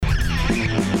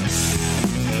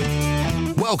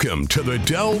Welcome to the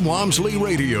Del Walmsley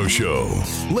Radio Show.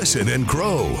 Listen and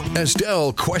grow as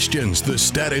Del questions the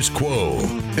status quo,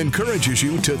 encourages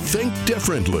you to think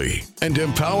differently, and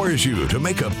empowers you to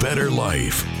make a better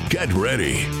life. Get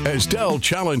ready as Del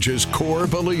challenges core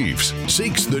beliefs,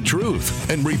 seeks the truth,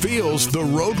 and reveals the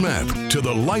roadmap to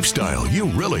the lifestyle you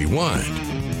really want.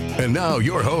 And now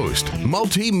your host,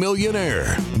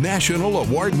 multi-millionaire, national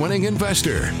award-winning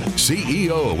investor,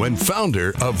 CEO and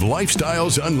founder of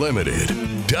Lifestyles Unlimited,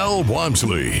 Del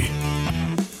Walmsley.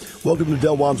 Welcome to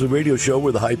Del Walmsley Radio Show,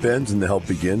 where the hype ends and the help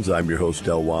begins. I'm your host,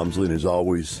 Del Walmsley, and as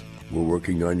always, we're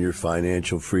working on your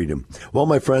financial freedom. Well,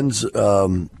 my friends,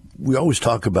 we always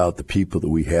talk about the people that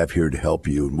we have here to help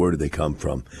you and where do they come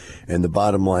from. And the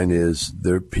bottom line is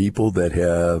they're people that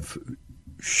have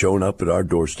shown up at our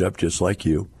doorstep just like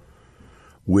you,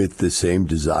 with the same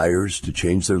desires to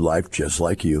change their life just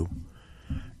like you.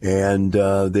 And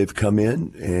they've come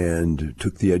in and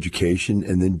took the education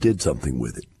and then did something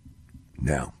with it.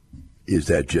 Now, is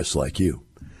that just like you?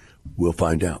 We'll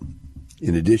find out.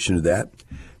 In addition to that,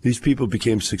 these people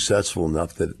became successful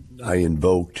enough that I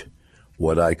invoked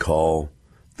what I call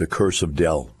the curse of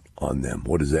Del on them.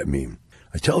 What does that mean?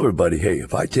 I tell everybody, hey,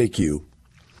 if I take you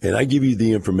and I give you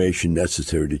the information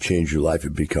necessary to change your life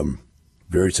and become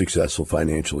very successful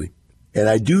financially, and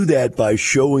I do that by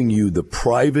showing you the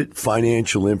private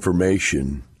financial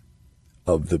information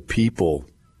of the people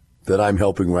that I'm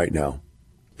helping right now,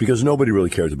 because nobody really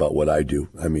cares about what I do.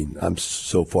 I mean, I'm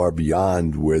so far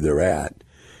beyond where they're at.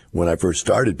 When I first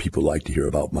started, people liked to hear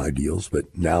about my deals, but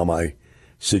now my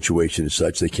situation is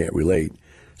such they can't relate.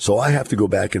 So I have to go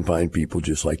back and find people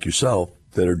just like yourself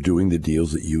that are doing the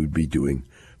deals that you would be doing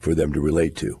for them to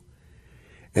relate to.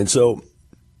 And so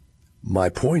my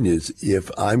point is, if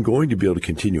I'm going to be able to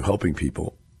continue helping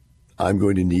people, I'm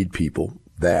going to need people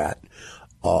that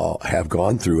have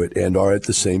gone through it and are at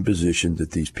the same position that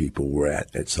these people were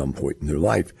at some point in their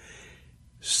life,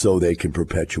 so they can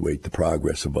perpetuate the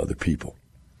progress of other people.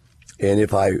 And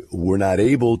if I were not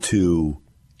able to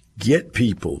get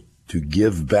people to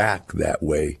give back that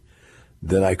way,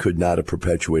 then I could not have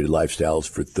perpetuated Lifestyles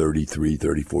for 33,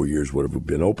 34 years, whatever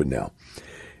been open now.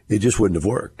 It just wouldn't have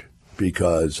worked.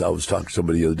 Because I was talking to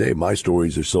somebody the other day, my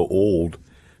stories are so old,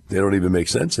 they don't even make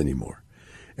sense anymore.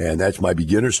 And that's my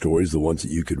beginner stories, the ones that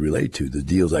you could relate to. The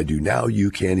deals I do now, you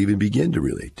can't even begin to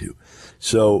relate to.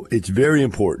 So it's very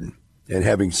important. And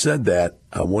having said that,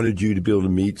 I wanted you to be able to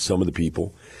meet some of the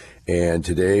people. And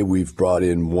today we've brought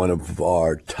in one of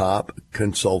our top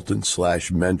consultants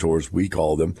 / mentors, we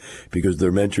call them, because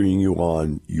they're mentoring you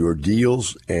on your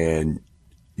deals and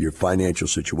your financial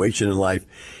situation in life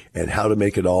and how to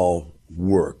make it all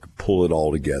work, pull it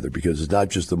all together, because it's not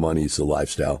just the money, it's the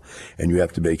lifestyle. And you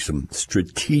have to make some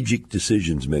strategic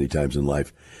decisions many times in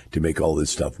life to make all this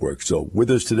stuff work. So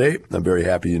with us today, I'm very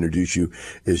happy to introduce you,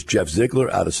 is Jeff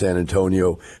Ziegler out of San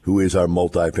Antonio, who is our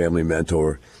multifamily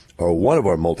mentor, or one of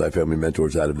our multifamily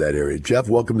mentors out of that area. Jeff,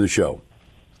 welcome to the show.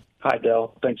 Hi,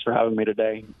 Del. Thanks for having me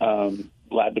today.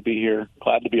 Glad to be here.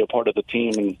 Glad to be a part of the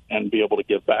team and be able to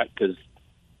give back, because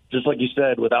just like you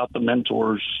said, without the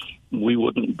mentors, we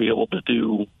wouldn't be able to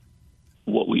do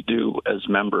what we do as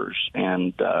members.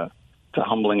 And it's a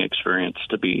humbling experience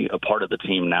to be a part of the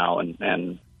team now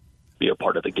and be a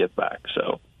part of the give back.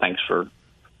 So thanks for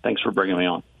bringing me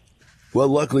on. Well,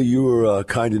 luckily you were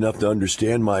kind enough to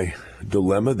understand my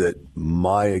dilemma that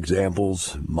my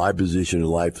examples, my position in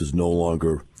life is no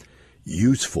longer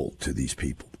useful to these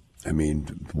people. I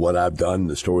mean, what I've done,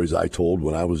 the stories I told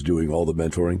when I was doing all the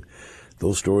mentoring,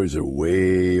 those stories are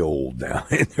way old now,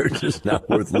 and they're just not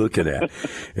worth looking at.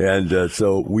 And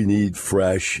so we need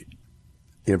fresh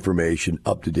information,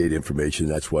 up-to-date information.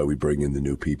 That's why we bring in the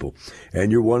new people.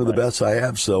 And you're one of the best I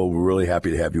have, so we're really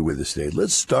happy to have you with us today.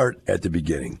 Let's start at the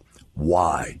beginning.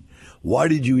 Why? Why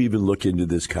did you even look into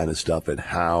this kind of stuff, and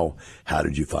how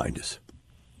did you find us?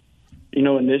 You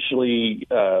know, initially,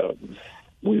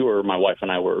 my wife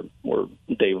and I were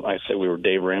Dave. I say we were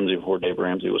Dave Ramsey before Dave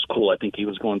Ramsey was cool. I think he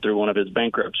was going through one of his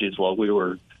bankruptcies while we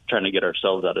were trying to get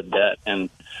ourselves out of debt. And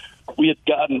we had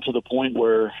gotten to the point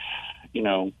where, you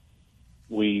know,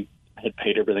 we had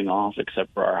paid everything off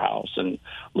except for our house, and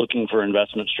looking for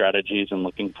investment strategies and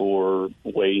looking for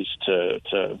ways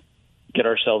to get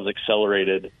ourselves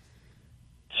accelerated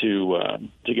to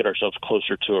get ourselves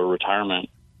closer to a retirement.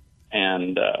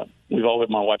 And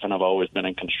my wife and I have always been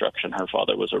in construction. Her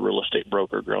father was a real estate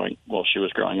broker while she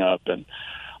was growing up, and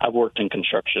I've worked in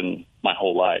construction my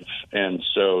whole life. And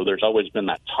so there's always been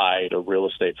that tie to real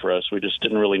estate for us. We just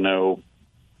didn't really know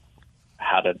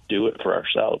how to do it for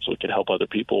ourselves. We could help other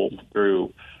people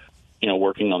through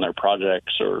working on their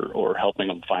projects or helping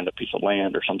them find a piece of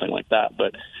land or something like that.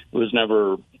 But it was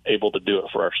never able to do it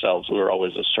for ourselves. We were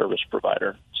always a service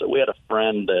provider. So we had a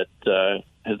friend that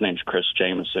his name's Chris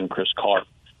Jameson, Chris Carr.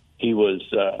 He was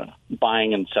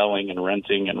buying and selling and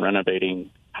renting and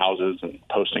renovating houses and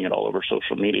posting it all over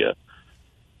social media.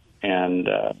 And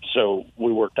so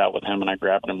we worked out with him, and I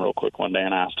grabbed him real quick one day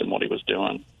and asked him what he was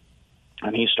doing.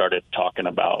 And he started talking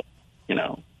about,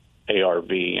 ARV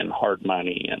and hard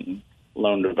money and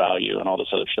loan to value and all this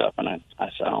other stuff. And I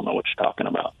said, I don't know what you're talking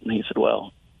about. And he said,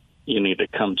 well, you need to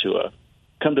come to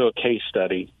a case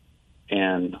study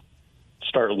and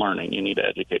start learning. You need to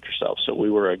educate yourself. So we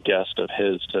were a guest of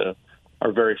his to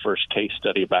our very first case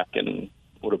study back in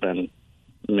would have been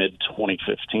mid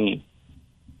 2015.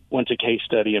 Went to case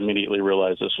study, immediately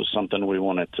realized this was something we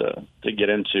wanted to get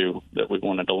into, that we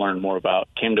wanted to learn more about.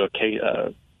 Came to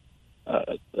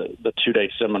the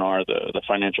 2-day seminar, the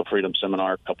Financial Freedom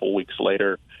Seminar, a couple of weeks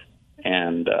later,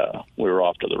 and we were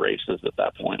off to the races at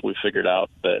that point. We figured out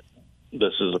that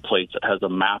this is a place that has a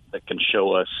map that can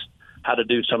show us how to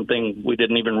do something we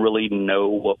didn't even really know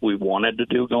what we wanted to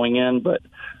do going in, but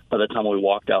by the time we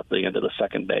walked out the end of the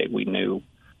second day, we knew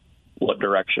what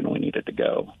direction we needed to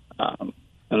go.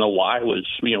 And the why was,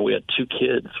 we had 2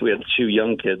 kids. We had 2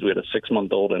 young kids. We had a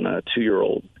 6-month-old and a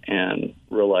 2-year-old, and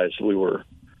realized we were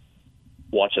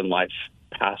watching life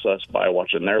pass us by,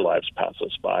 watching their lives pass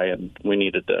us by, and we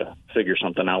needed to figure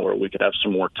something out where we could have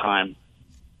some more time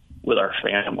with our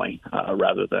family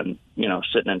rather than,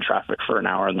 sitting in traffic for an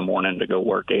hour in the morning to go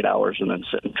work 8 hours and then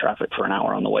sit in traffic for an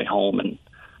hour on the way home and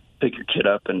pick your kid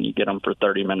up and you get them for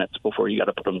 30 minutes before you got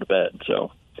to put them to bed.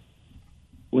 So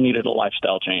we needed a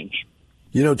lifestyle change.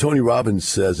 Tony Robbins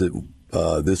says it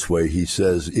this way. He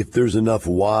says, if there's enough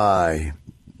why,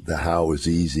 the how is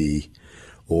easy.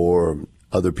 Or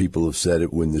other people have said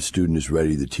it, when the student is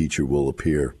ready, the teacher will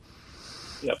appear.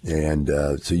 Yep. And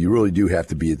so you really do have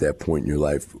to be at that point in your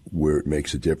life where it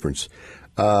makes a difference.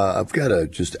 I've got a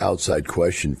just outside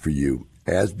question for you.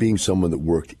 As being someone that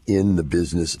worked in the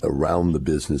business, around the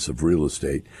business of real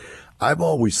estate, I've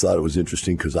always thought it was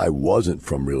interesting, because I wasn't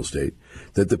from real estate,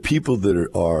 that the people that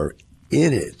are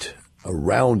in it,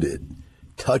 around it,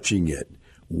 touching it,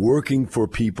 working for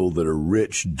people that are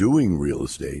rich doing real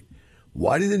estate,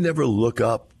 why do they never look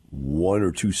up 1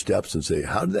 or 2 steps and say,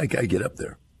 how did that guy get up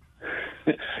there?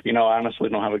 I honestly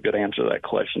don't have a good answer to that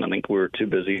question. I think we were too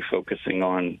busy focusing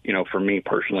on, for me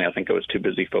personally, I think I was too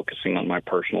busy focusing on my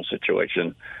personal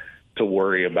situation to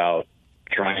worry about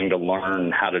trying to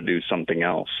learn how to do something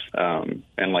else. And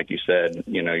like you said,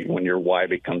 when your why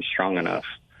becomes strong enough,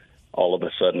 all of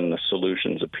a sudden the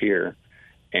solutions appear.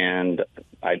 And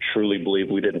I truly believe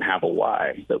we didn't have a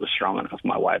why that was strong enough.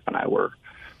 My wife and I were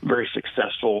very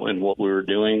successful in what we were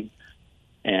doing,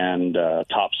 and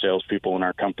top salespeople in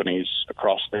our companies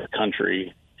across the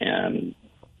country, and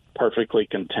perfectly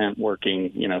content working,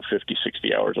 50,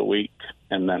 60 hours a week.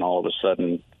 And then all of a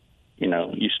sudden,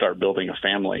 you start building a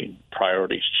family,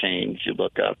 priorities change, you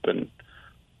look up and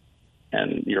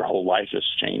your whole life has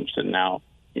changed. And now,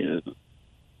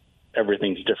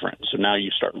 everything's different. So now you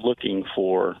start looking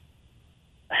for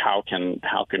how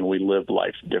can we live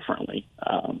life differently?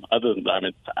 Other than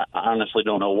that, I honestly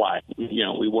don't know why.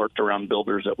 We worked around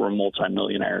builders that were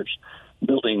multimillionaires,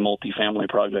 building multifamily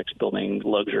projects, building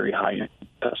luxury high-end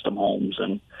custom homes,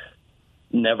 and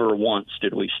never once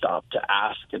did we stop to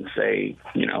ask and say,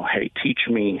 hey, teach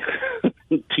me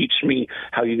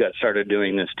how you got started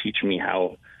doing this. Teach me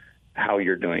how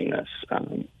you're doing this.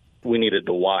 We needed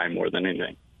the why more than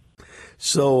anything.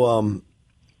 So,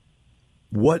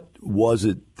 what was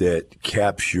it that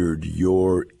captured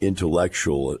your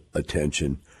intellectual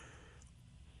attention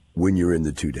when you're in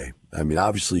the 2-day? I mean,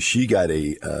 obviously she got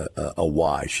a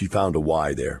why. She found a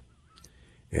why there,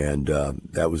 and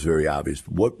that was very obvious.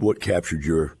 What captured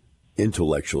your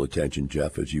intellectual attention,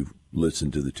 Jeff, as you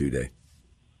listened to the 2-day?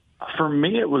 For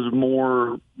me, it was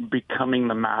more becoming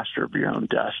the master of your own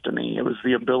destiny. It was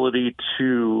the ability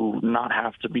to not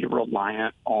have to be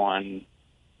reliant on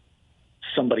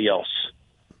somebody else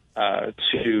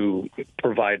to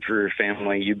provide for your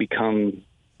family. You become,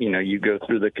 you go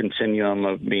through the continuum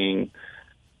of being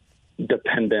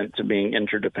dependent to being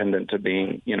interdependent to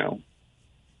being,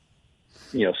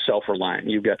 self-reliant.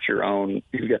 You're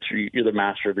the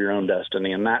master of your own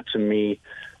destiny. And that to me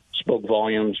spoke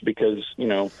volumes, because,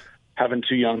 having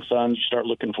 2 young sons, you start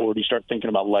looking forward, you start thinking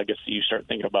about legacy, you start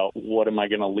thinking about what am I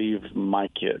going to leave my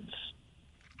kids?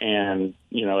 And,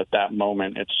 at that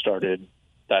moment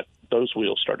those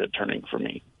wheels started turning for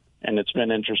me. And it's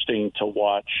been interesting to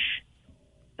watch,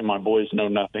 and my boys know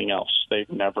nothing else.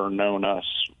 They've never known us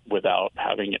without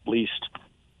having at least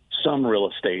some real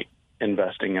estate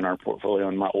investing in our portfolio.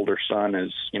 And my older son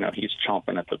is, he's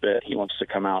chomping at the bit. He wants to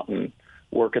come out and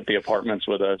work at the apartments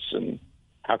with us. And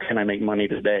how can I make money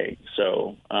today?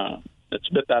 So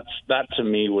that to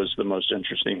me was the most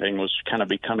interesting thing, was kind of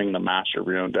becoming the master of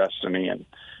your own destiny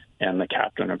and the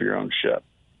captain of your own ship.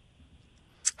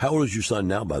 How old is your son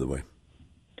now, by the way?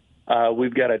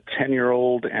 We've got a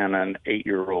 10-year-old and an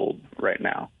 8-year-old right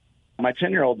now. My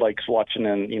 10-year-old likes watching,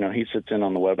 and he sits in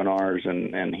on the webinars,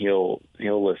 and he'll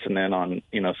listen in on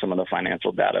some of the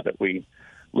financial data that we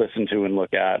listen to and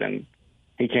look at. And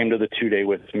he came to the 2-day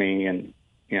with me, and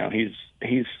he's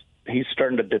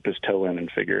starting to dip his toe in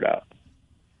and figure it out.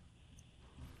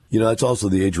 That's also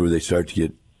the age where they start to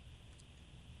get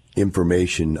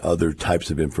information, other types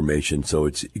of information. So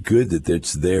it's good that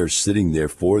it's there, sitting there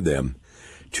for them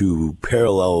to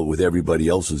parallel with everybody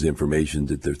else's information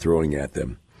that they're throwing at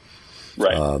them.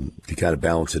 Right. To kind of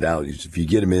balance it out. If you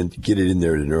get it in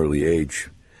there at an early age,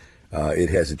 it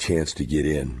has a chance to get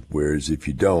in. Whereas if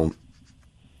you don't,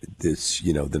 then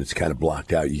it's kind of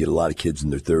blocked out. You get a lot of kids in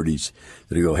their 30s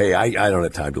that go, "Hey, I don't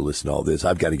have time to listen to all this.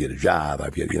 I've got to get a job.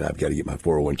 I've got to get my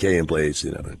 401k in place.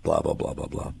 Blah blah blah blah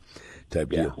blah." Type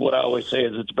deal. What I always say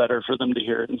is it's better for them to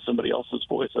hear it in somebody else's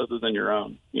voice other than your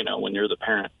own. When you're the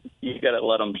parent, you got to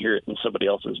let them hear it in somebody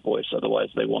else's voice. Otherwise,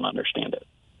 they won't understand it.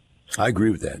 I agree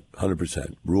with that,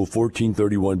 100%. Rule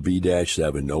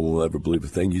 1431B-7, no one will ever believe a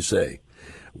thing you say.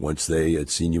 Once they had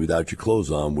seen you without your clothes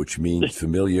on, which means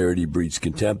familiarity breeds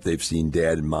contempt. They've seen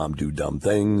dad and mom do dumb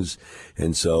things.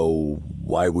 And so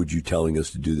why would you telling us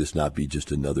to do this not be just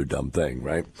another dumb thing,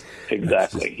 right?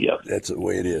 Exactly, yep. That's the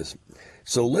way it is.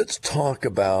 So let's talk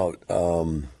about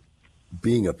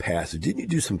being a passive. Didn't you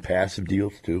do some passive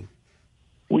deals too?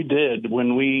 We did.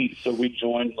 We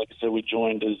joined, like I said, we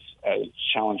joined as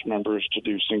challenge members to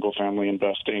do single family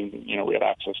investing. We had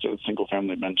access to the single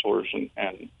family mentors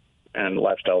and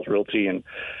Lifestyles Realty. And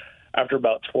after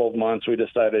about 12 months, we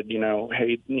decided,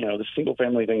 hey, the single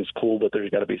family thing is cool, but there's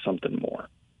got to be something more.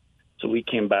 So we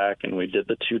came back and we did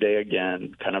the 2-day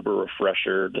again, kind of a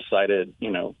refresher, decided,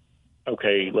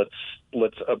 okay,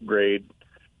 let's upgrade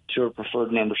to a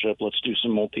preferred membership. Let's do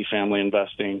some multifamily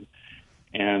investing.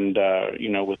 And,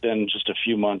 within just a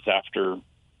few months after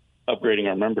upgrading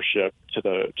our membership to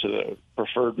the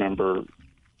preferred member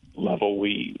level,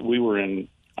 we were in,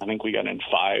 I think we got in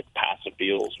 5 passive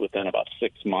deals within about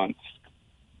 6 months.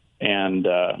 And,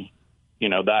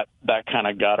 that kind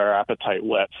of got our appetite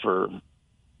wet for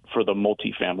the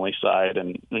multifamily side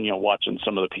and watching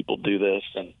some of the people do this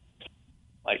and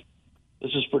like,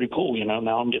 this is pretty cool.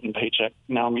 Now I'm getting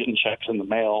checks in the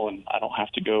mail and I don't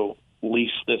have to go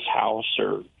lease this house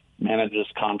or manage this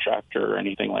contractor or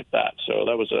anything like that. So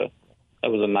that was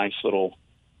a nice little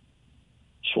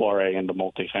soiree into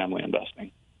multifamily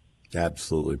investing.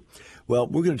 Absolutely. Well,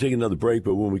 we're going to take another break,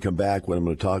 but when we come back, what I'm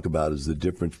going to talk about is the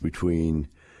difference between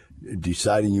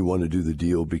deciding you want to do the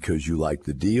deal because you like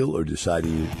the deal or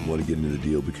deciding you want to get into the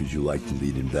deal because you like the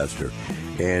lead investor.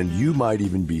 And you might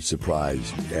even be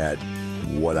surprised at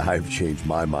what I've changed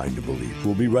my mind to believe.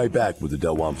 We'll be right back with the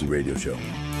Del Walmsley Radio Show.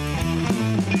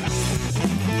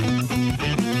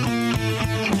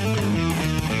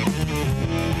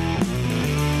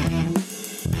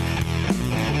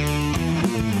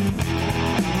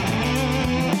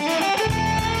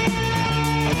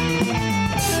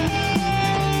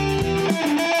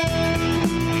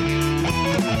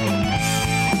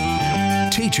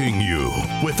 Teaching you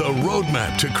with a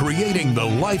roadmap to creating the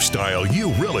lifestyle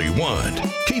you really want.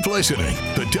 Keep listening.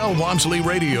 The Del Walmsley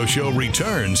Radio Show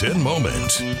returns in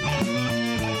moments.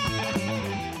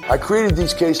 I created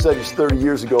these case studies 30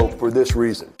 years ago for this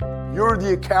reason. You're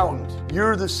the accountant.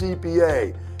 You're the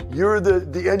CPA. You're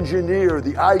the engineer,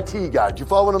 the IT guy. Do you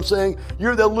follow what I'm saying?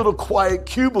 You're that little quiet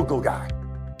cubicle guy.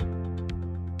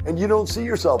 And you don't see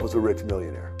yourself as a rich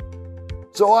millionaire.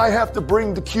 So I have to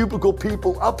bring the cubicle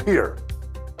people up here.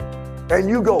 And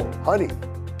you go, honey,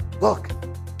 look,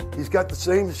 he's got the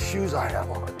same shoes I have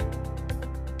on,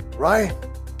 right?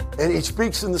 And he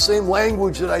speaks in the same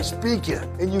language that I speak in.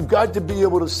 And you've got to be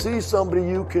able to see somebody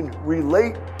you can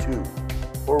relate to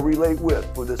or relate with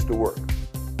for this to work.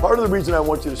 Part of the reason I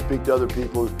want you to speak to other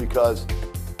people is because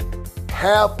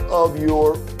half of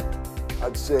your,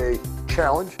 I'd say,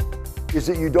 challenge is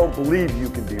that you don't believe you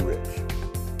can be rich.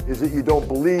 Is that you don't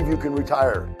believe you can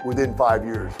retire within 5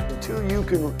 years. Until you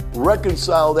can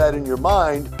reconcile that in your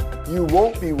mind, you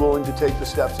won't be willing to take the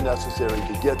steps necessary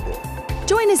to get there.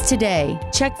 Join us today.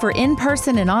 Check for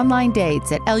in-person and online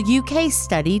dates at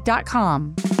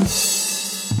lukstudy.com.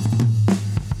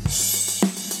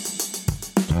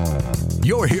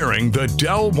 You're hearing the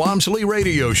Del Walmsley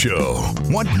Radio Show.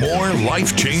 Want more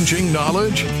life-changing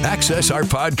knowledge? Access our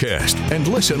podcast and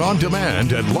listen on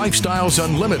demand at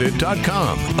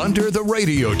lifestylesunlimited.com under the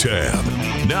radio tab.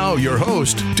 Now your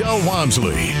host, Del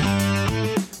Walmsley.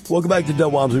 Welcome back to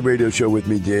Del Walmsley Radio Show. With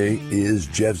me today is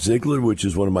Jeff Ziegler, which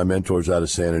is one of my mentors out of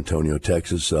San Antonio,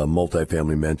 Texas, a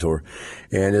multifamily mentor.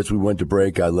 And as we went to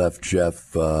break, I left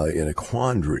Jeff in a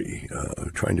quandary,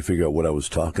 trying to figure out what I was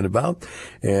talking about.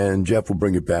 And Jeff will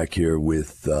bring it back here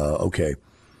with, as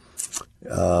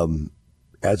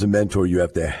a mentor, you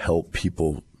have to help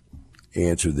people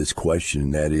answer this question.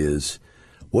 And that is,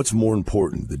 what's more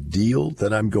important, the deal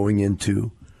that I'm going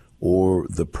into or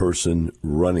the person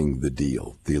running the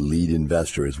deal, the lead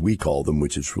investor, as we call them,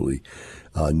 which is really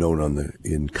known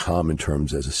in common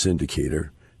terms as a syndicator.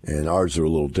 And ours are a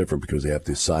little different because they have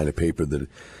to sign a paper that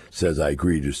says, I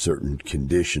agree to certain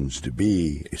conditions to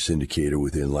be a syndicator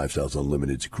within Lifestyles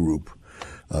Unlimited's group,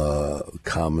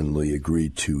 commonly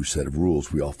agreed to set of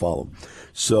rules we all follow.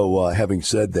 So having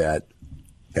said that,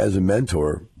 as a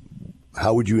mentor,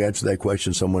 how would you answer that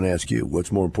question someone asks you?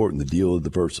 What's more important, the deal or the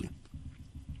person?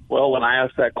 Well, when I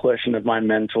asked that question of my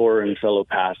mentor and fellow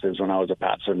passives when I was a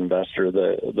passive investor,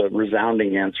 the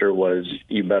resounding answer was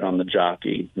you bet on the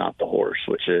jockey, not the horse,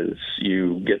 which is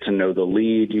you get to know the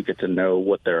lead, you get to know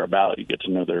what they're about, you get to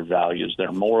know their values,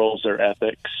 their morals, their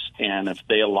ethics, and if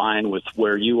they align with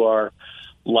where you are,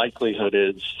 likelihood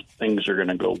is things are going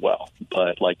to go well.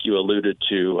 But like you alluded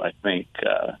to, I think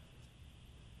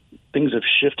things have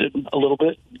shifted a little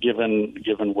bit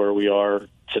given where we are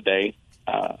today.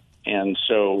 And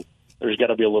so there's got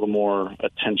to be a little more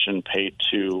attention paid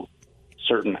to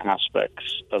certain aspects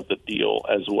of the deal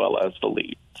as well as the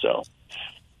lead. So,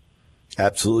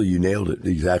 absolutely, you nailed it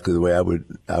exactly the way I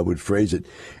would phrase it.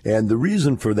 And the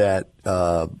reason for that,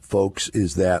 folks,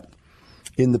 is that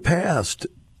in the past,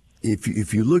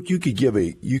 if you look, you could give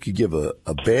a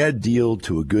bad deal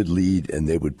to a good lead and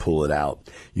they would pull it out.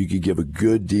 You could give a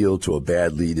good deal to a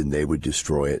bad lead and they would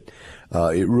destroy it.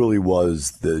 It really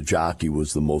was the jockey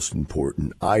was the most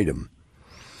important item.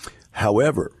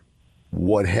 However,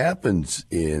 what happens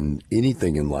in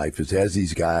anything in life is as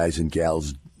these guys and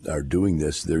gals are doing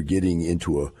this, they're getting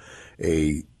into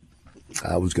a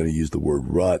I was going to use the word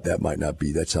rut. That might not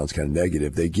be. That sounds kind of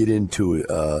negative. They get into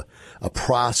a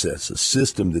process, a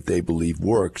system that they believe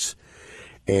works.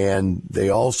 And they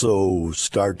also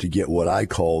start to get what I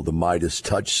call the Midas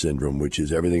touch syndrome, which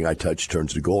is everything I touch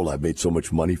turns to gold. I've made so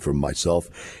much money from myself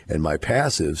and my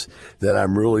passives that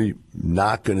I'm really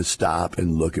not going to stop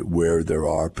and look at where there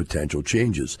are potential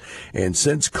changes. And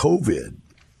since COVID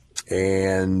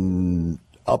and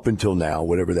up until now,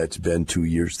 whatever that's been, 2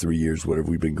 years, 3 years, whatever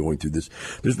we've been going through this,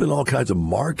 there's been all kinds of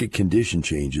market condition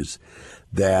changes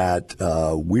that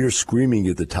we're screaming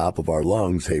at the top of our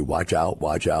lungs, hey, watch out,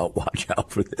 watch out, watch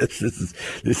out for this.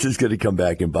 This is going to come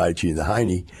back and bite you in the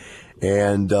hiney.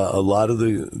 And a lot of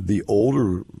the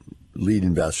older lead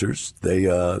investors, they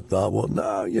thought, well,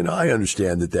 no, I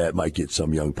understand that might get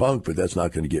some young punk, but that's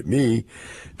not going to get me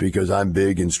because I'm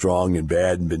big and strong and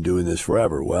bad and been doing this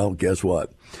forever. Well, guess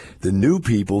what? The new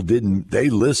people they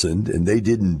listened and they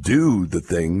didn't do the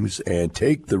things and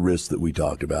take the risks that we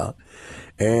talked about.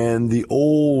 And the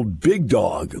old big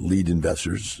dog lead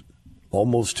investors,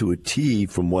 almost to a T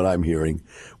from what I'm hearing,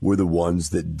 were the ones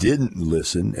that didn't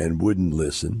listen and wouldn't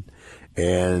listen.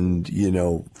 And,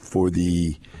 for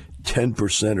the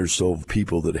 10% or so of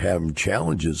people that have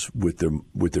challenges with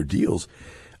their deals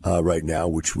right now,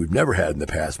 which we've never had in the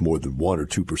past, more than 1 or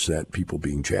 2% people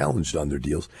being challenged on their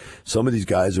deals. Some of these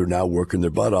guys are now working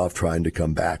their butt off trying to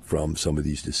come back from some of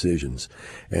these decisions.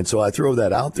 And so I throw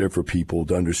that out there for people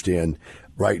to understand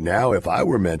right now. If I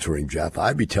were mentoring Jeff,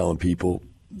 I'd be telling people,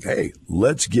 hey,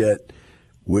 let's get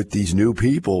with these new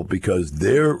people because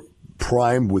they're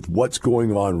primed with what's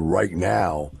going on right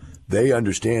now. They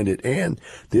understand it, and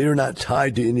they're not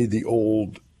tied to any of the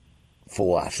old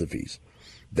philosophies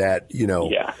that,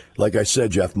 like I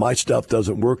said, Jeff, my stuff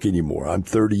doesn't work anymore. I'm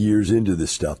 30 years into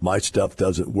this stuff. My stuff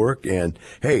doesn't work. And,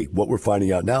 hey, what we're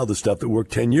finding out now, the stuff that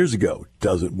worked 10 years ago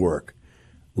doesn't work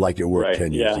like it worked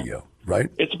 10 years ago, right?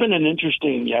 It's been an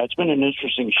interesting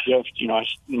shift.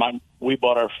 We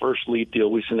bought our first lead deal.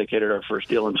 We syndicated our first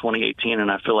deal in 2018, and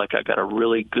I feel like I got a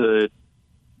really good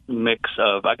mix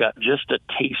of, I got just a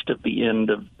taste of the end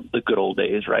of the good old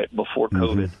days, right, before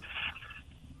COVID. Mm-hmm.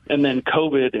 And then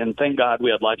COVID, and thank God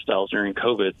we had Lifestyles during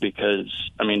COVID because,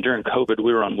 during COVID,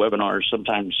 we were on webinars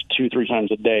sometimes 2-3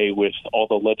 times a day with all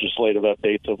the legislative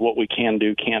updates of what we can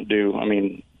do, can't do.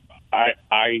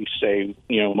 I say,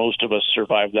 most of us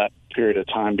survived that period of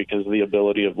time because of the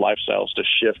ability of Lifestyles to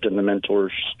shift, and the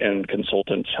mentors and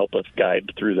consultants help us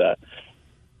guide through that.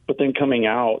 But then coming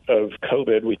out of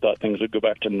COVID, we thought things would go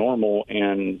back to normal.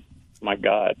 And my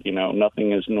God,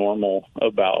 nothing is normal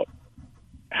about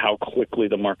how quickly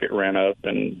the market ran up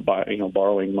and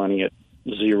borrowing money at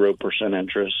 0%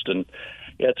 interest. And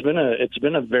yeah, it's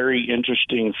been a very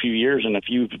interesting few years. And if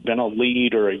you've been a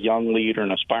lead or a young lead or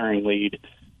an aspiring lead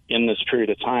in this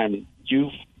period of time,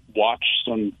 you've watched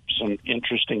some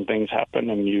interesting things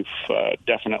happen. And you've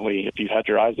definitely, if you've had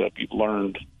your eyes up, you've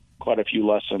learned quite a few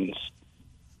lessons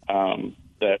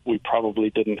that we probably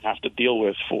didn't have to deal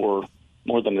with for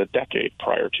more than a decade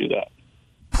prior to that.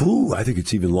 Ooh, I think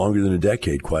it's even longer than a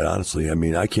decade, quite honestly. I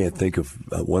mean, I can't think of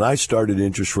when I started,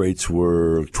 interest rates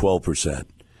were 12%.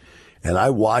 And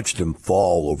I watched them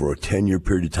fall over a 10-year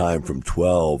period of time from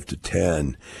 12 to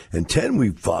 10. And 10, we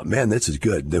thought, man, this is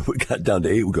good. Then we got down to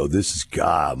 8. We go, this is,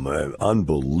 God, man,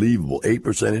 unbelievable.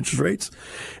 8% interest rates.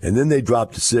 And then they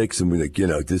dropped to 6. And we're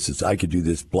like, this is, I could do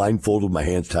this blindfolded with my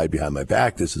hands tied behind my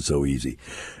back. This is so easy.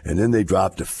 And then they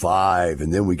dropped to 5.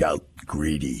 And then we got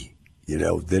greedy.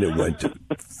 Then it went to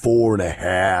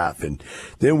 4.5. And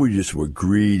then we just were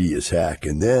greedy as heck.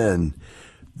 And then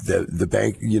the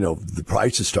bank, the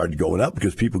prices started going up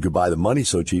because people could buy the money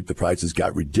so cheap. The prices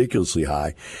got ridiculously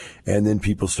high. And then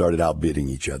people started outbidding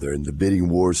each other. And the bidding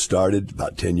wars started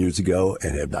about 10 years ago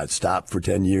and have not stopped for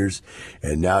 10 years.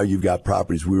 And now you've got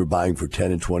properties we were buying for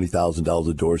 $10,000 and $20,000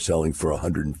 a door selling for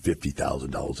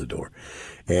 $150,000 a door.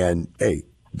 And, hey,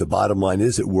 the bottom line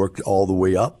is it worked all the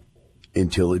way up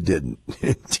until it didn't.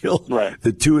 Until right.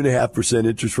 The 2.5%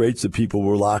 interest rates that people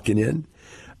were locking in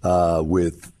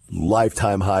with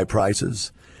lifetime high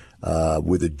prices,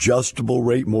 with adjustable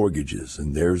rate mortgages.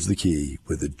 And there's the key.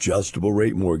 With adjustable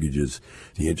rate mortgages,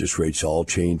 the interest rates all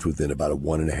changed within about a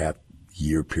 1.5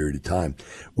 year period of time.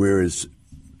 Whereas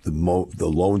the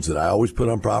loans that I always put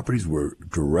on properties were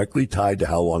directly tied to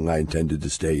how long I intended to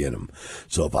stay in them.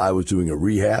 So if I was doing a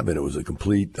rehab and it was a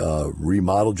complete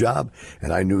remodel job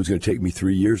and I knew it was going to take me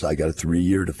 3 years, I got a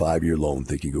 3-year to 5-year loan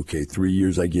thinking, okay, 3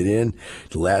 years I get in.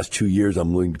 The last 2 years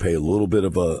I'm willing to pay a little bit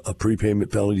of a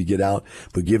prepayment penalty to get out,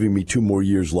 but giving me 2 more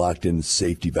years locked in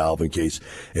safety valve in case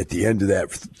at the end of that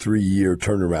 3-year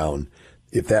turnaround,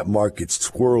 if that market's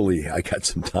squirrely, I got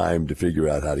some time to figure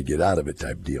out how to get out of it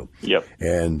type deal. Yep.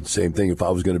 And same thing, if I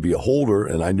was going to be a holder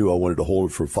and I knew I wanted to hold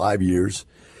it for 5 years,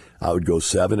 I would go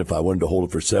 7. If I wanted to hold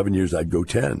it for 7 years, I'd go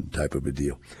 10 type of a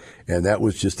deal. And that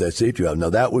was just that safety valve.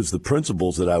 Now, that was the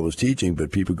principles that I was teaching,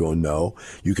 but people go, no,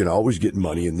 you can always get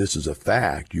money, and this is a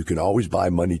fact. You can always buy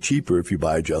money cheaper if you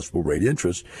buy adjustable rate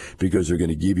interest because they're going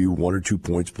to give you 1 or 2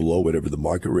 points below whatever the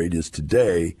market rate is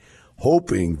today,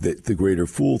 hoping that the greater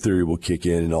fool theory will kick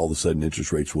in and all of a sudden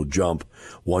interest rates will jump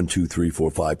 1, 2, 3, 4,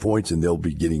 5 points, and they'll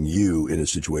be getting you in a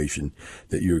situation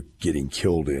that you're getting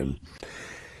killed in.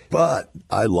 But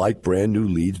I like brand new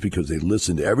leads because they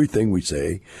listen to everything we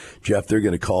say. Jeff, they're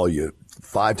going to call you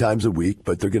 5 times a week,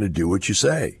 but they're going to do what you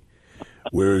say.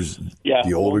 Whereas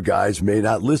the older guys may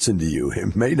not listen to you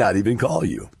and may not even call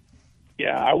you.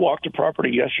 Yeah, I walked a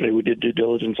property yesterday. We did due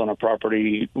diligence on a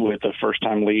property with a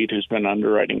first-time lead who's been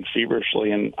underwriting feverishly,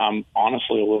 and I'm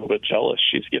honestly a little bit jealous.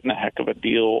 She's getting a heck of a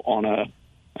deal on I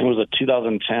think it was a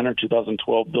 2010 or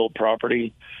 2012 build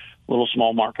property, little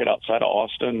small market outside of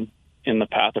Austin in the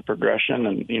path of progression.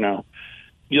 And,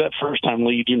 that first-time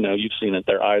lead, you've seen it.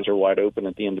 Their eyes are wide open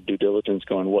at the end of due diligence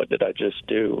going, what did I just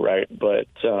do, right? But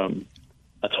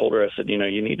I told her, I said, you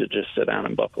need to just sit down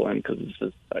and buckle in because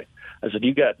I said,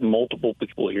 you got multiple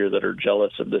people here that are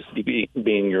jealous of this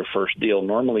being your first deal.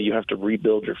 Normally, you have to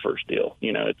rebuild your first deal.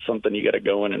 It's something you got to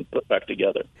go in and put back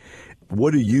together.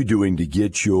 What are you doing to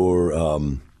get your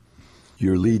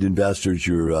lead investors,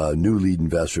 your new lead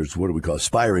investors, what do we call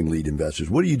aspiring lead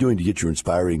investors? What are you doing to get your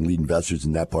inspiring lead investors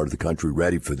in that part of the country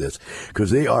ready for this?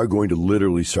 Because they are going to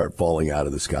literally start falling out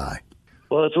of the sky.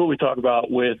 Well, that's what we talk about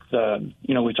with,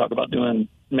 we talk about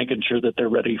making sure that they're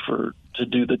ready to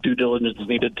do the due diligence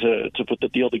needed to put the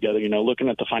deal together. Looking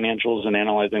at the financials and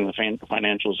analyzing the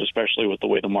financials, especially with the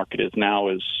way the market is now,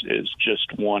 is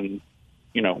just one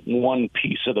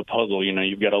piece of the puzzle.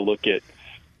 You've got to look at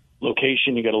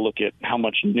location. You got to look at how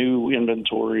much new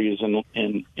inventory is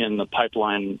in the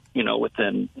pipeline,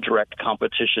 within direct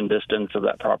competition distance of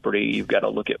that property. You've got to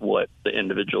look at what the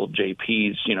individual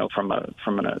JPs, from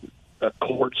a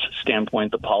court's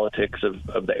standpoint, the politics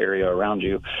of the area around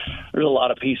you. There's a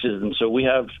lot of pieces. And so we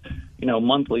have,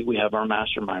 monthly, we have our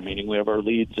mastermind meeting. We have our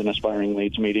leads and aspiring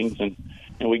leads meetings. And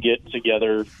we get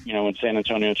together, in San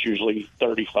Antonio, it's usually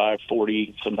 35,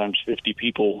 40, sometimes 50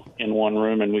 people in one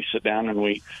room. And we sit down and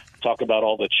we talk about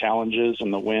all the challenges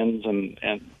and the wins and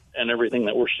everything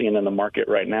that we're seeing in the market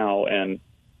right now. And,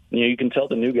 you can tell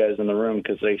the new guys in the room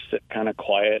because they sit kind of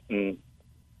quiet and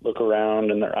look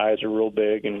around and their eyes are real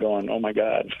big and going, oh my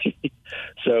God.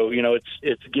 So,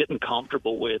 it's getting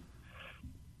comfortable with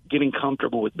being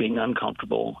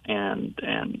uncomfortable and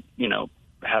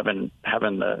having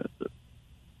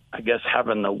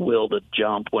the will to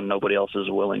jump when nobody else is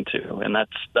willing to. And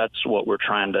that's what we're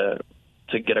trying to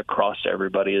get across to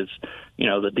everybody is,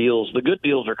 the good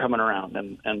deals are coming around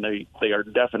and they are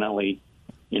definitely,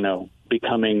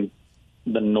 becoming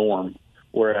the norm.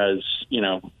 Whereas,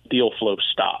 deal flow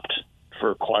stopped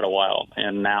for quite a while.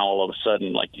 And now all of a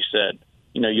sudden, like you said,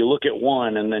 you look at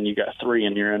one and then you got 3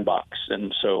 in your inbox.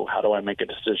 And so how do I make a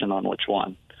decision on which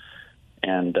one?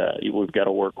 And we've got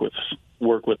to work with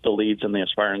the leads and the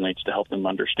aspiring leads to help them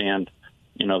understand,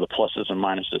 the pluses and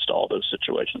minuses to all those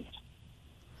situations.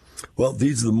 Well,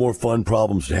 these are the more fun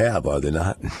problems to have, are they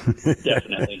not?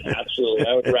 Definitely, absolutely.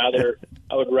 I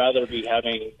would rather be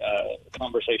having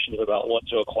conversations about what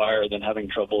to acquire than having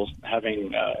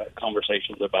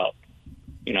conversations about,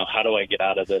 how do I get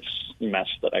out of this mess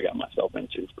that I got myself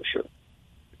into, for sure.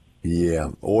 Yeah,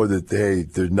 or that, hey,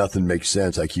 there's nothing makes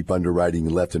sense. I keep underwriting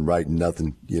left and right and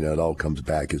nothing, it all comes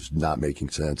back as not making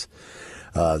sense.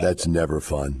 That's never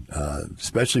fun,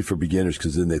 especially for beginners,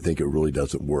 because then they think it really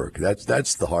doesn't work.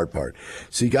 That's the hard part.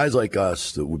 See, guys like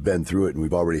us that we've been through it and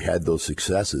we've already had those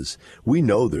successes, we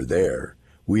know they're there.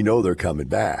 We know they're coming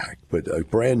back. But a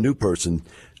brand new person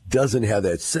doesn't have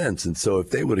that sense. And so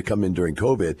if they would have come in during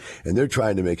COVID and they're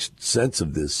trying to make sense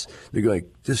of this, they're going,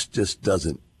 this just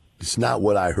doesn't. It's not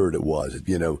what I heard it was,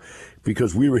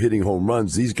 because we were hitting home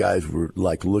runs. These guys were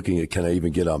like looking at, can I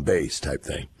even get on base type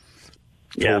thing.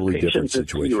 Totally different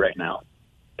situation.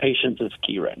 Patience is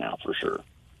key right now, for sure.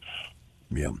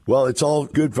 Yeah. Well, it's all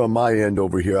good from my end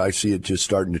over here. I see it just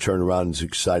starting to turn around. It's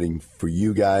exciting for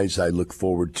you guys. I look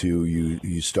forward to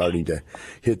you starting to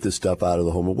hit this stuff out of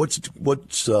the home.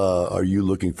 What's are you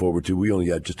looking forward to? We only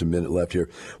got just a minute left here.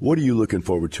 What are you looking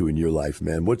forward to in your life,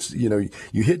 man?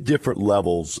 You hit different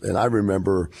levels, and I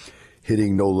remember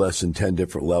hitting no less than 10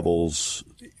 different levels,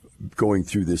 going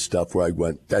through this stuff where I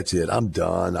went, that's it. I'm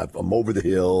done. I'm over the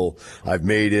hill. I've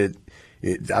made it.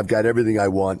 I've got everything I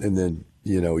want. And then,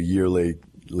 a year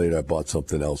later, I bought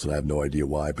something else, and I have no idea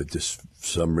why, but just for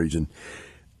some reason,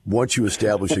 once you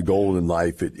establish a goal in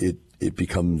life, it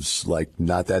becomes like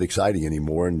not that exciting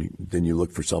anymore, and then you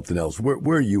look for something else.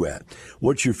 Where are you at?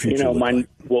 What's your future look like?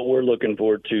 What we're looking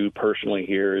forward to personally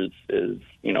here is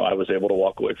I was able to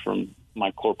walk away from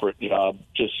my corporate job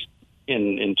just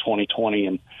in 2020,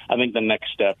 and I think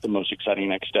the most exciting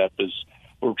next step is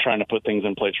we're trying to put things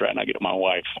in place right now, get my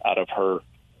wife out of her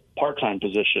part-time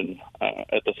position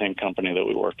at the same company that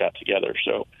we worked at together.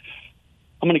 So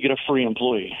I'm going to get a free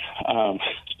employee.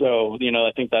 So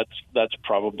I think that's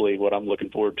probably what I'm looking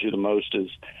forward to the most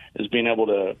is being able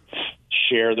to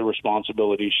share the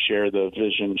responsibilities, share the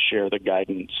vision, share the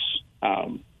guidance,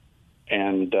 and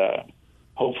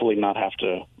hopefully not have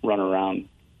to run around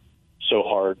so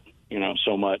hard,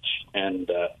 so much.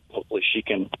 And hopefully she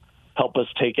can help us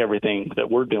take everything that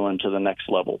we're doing to the next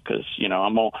level. Because,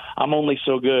 I'm only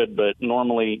so good, but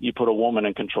normally you put a woman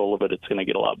in control of it, it's going to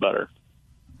get a lot better.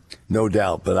 No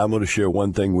doubt. But I'm going to share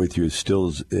one thing with you still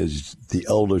as the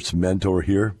eldest mentor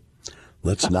here.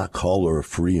 Let's not call her a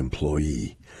free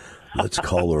employee. Let's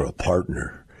call her a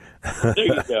partner. There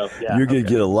you go. Yeah, you're going to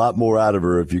get a lot more out of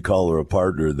her if you call her a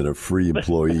partner than a free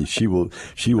employee. She will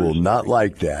not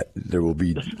like that. There will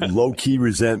be low-key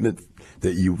resentment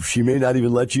that she may not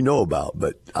even let you know about,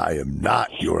 but I am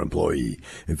not your employee.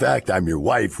 In fact, I'm your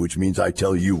wife, which means I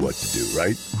tell you what to do,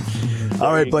 right?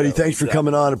 All right, buddy, thanks for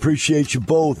coming on. Appreciate you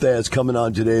both as coming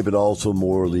on today, but also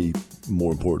more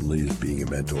importantly, as being a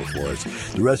mentor for us.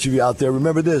 The rest of you out there,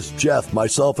 remember this, Jeff,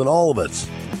 myself, and all of us,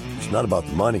 it's not about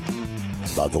the money.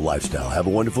 It's about the lifestyle. Have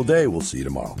a wonderful day. We'll see you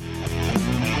tomorrow.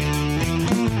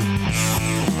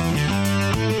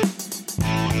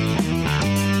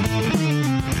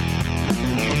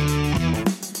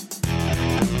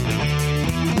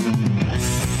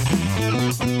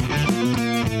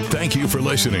 Thank you for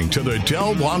listening to the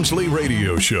Del Walmsley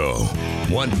Radio Show.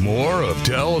 Want more of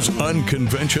Del's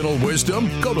unconventional wisdom?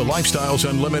 Go to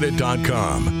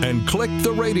lifestylesunlimited.com and click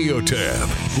the radio tab.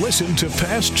 Listen to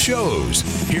past shows,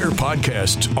 hear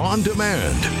podcasts on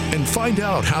demand, and find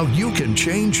out how you can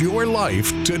change your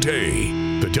life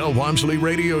today. The Del Walmsley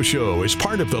Radio Show is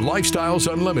part of the Lifestyles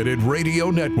Unlimited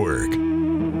Radio Network.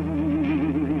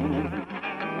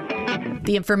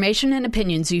 The information and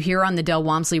opinions you hear on the Del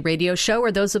Walmsley Radio Show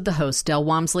are those of the host, Del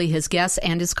Walmsley, his guests,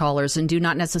 and his callers, and do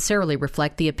not necessarily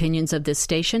reflect the opinions of this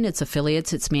station, its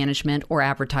affiliates, its management, or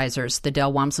advertisers. The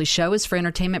Del Walmsley Show is for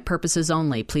entertainment purposes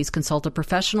only. Please consult a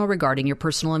professional regarding your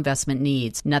personal investment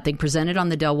needs. Nothing presented on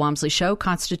the Del Walmsley Show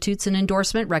constitutes an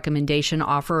endorsement, recommendation,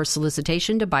 offer, or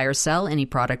solicitation to buy or sell any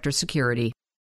product or security.